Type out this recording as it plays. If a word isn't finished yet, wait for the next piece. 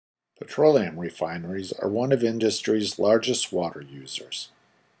Petroleum refineries are one of industry's largest water users.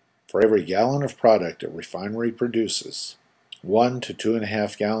 For every gallon of product a refinery produces, 1 to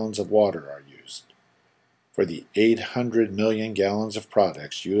 2.5 gallons of water are used. For the 800 million gallons of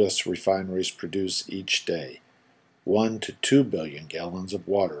products U.S. refineries produce each day, 1 to 2 billion gallons of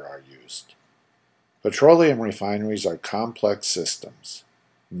water are used. Petroleum refineries are complex systems.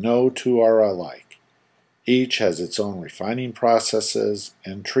 No two are alike. Each has its own refining processes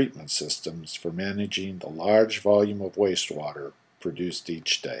and treatment systems for managing the large volume of wastewater produced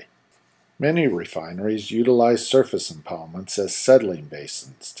each day. Many refineries utilize surface impoundments as settling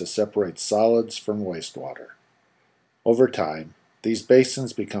basins to separate solids from wastewater. Over time, these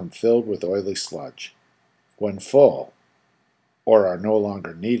basins become filled with oily sludge. When full, or are no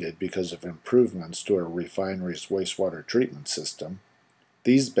longer needed because of improvements to a refinery's wastewater treatment system,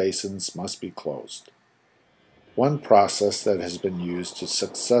 these basins must be closed. One process that has been used to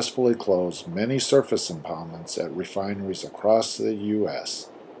successfully close many surface impoundments at refineries across the U.S.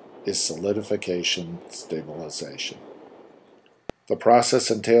 is solidification-stabilization. The process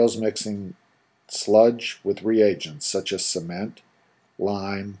entails mixing sludge with reagents such as cement,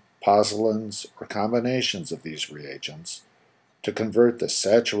 lime, pozzolans, or combinations of these reagents to convert the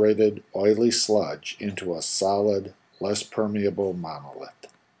saturated, oily sludge into a solid, less permeable monolith.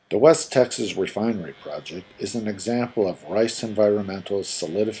 The West Texas Refinery Project is an example of Rice Environmental's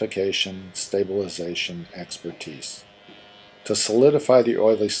solidification-stabilization expertise. To solidify the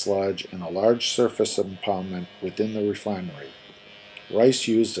oily sludge in a large surface impoundment within the refinery, Rice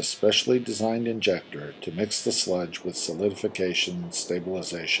used a specially designed injector to mix the sludge with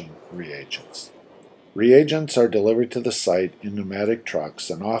solidification-stabilization reagents. Reagents are delivered to the site in pneumatic trucks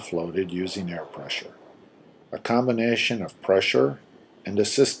and offloaded using air pressure. A combination of pressure and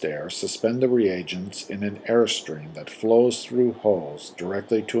assist air suspend the reagents in an airstream that flows through holes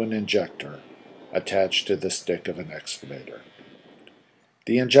directly to an injector attached to the stick of an excavator.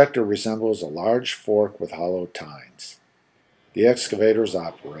 The injector resembles a large fork with hollow tines. The excavator's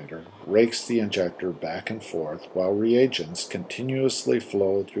operator rakes the injector back and forth while reagents continuously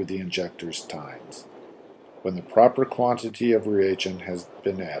flow through the injector's tines. When the proper quantity of reagent has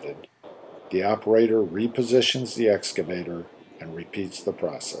been added, the operator repositions the excavator and repeats the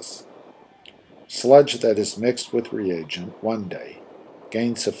process. Sludge that is mixed with reagent one day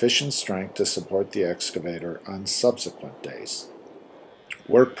gains sufficient strength to support the excavator on subsequent days.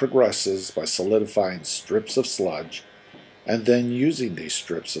 Work progresses by solidifying strips of sludge and then using these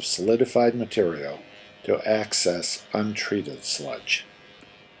strips of solidified material to access untreated sludge.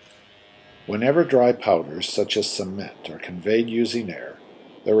 Whenever dry powders such as cement are conveyed using air,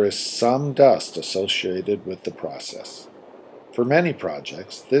 there is some dust associated with the process. For many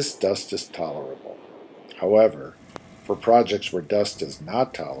projects, this dust is tolerable. However, for projects where dust is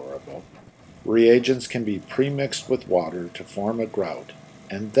not tolerable, reagents can be pre-mixed with water to form a grout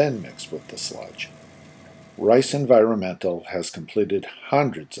and then mixed with the sludge. Rice Environmental has completed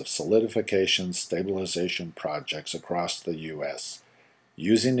hundreds of solidification-stabilization projects across the U.S.,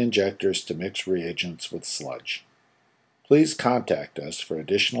 using injectors to mix reagents with sludge. Please contact us for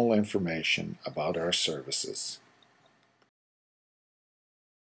additional information about our services.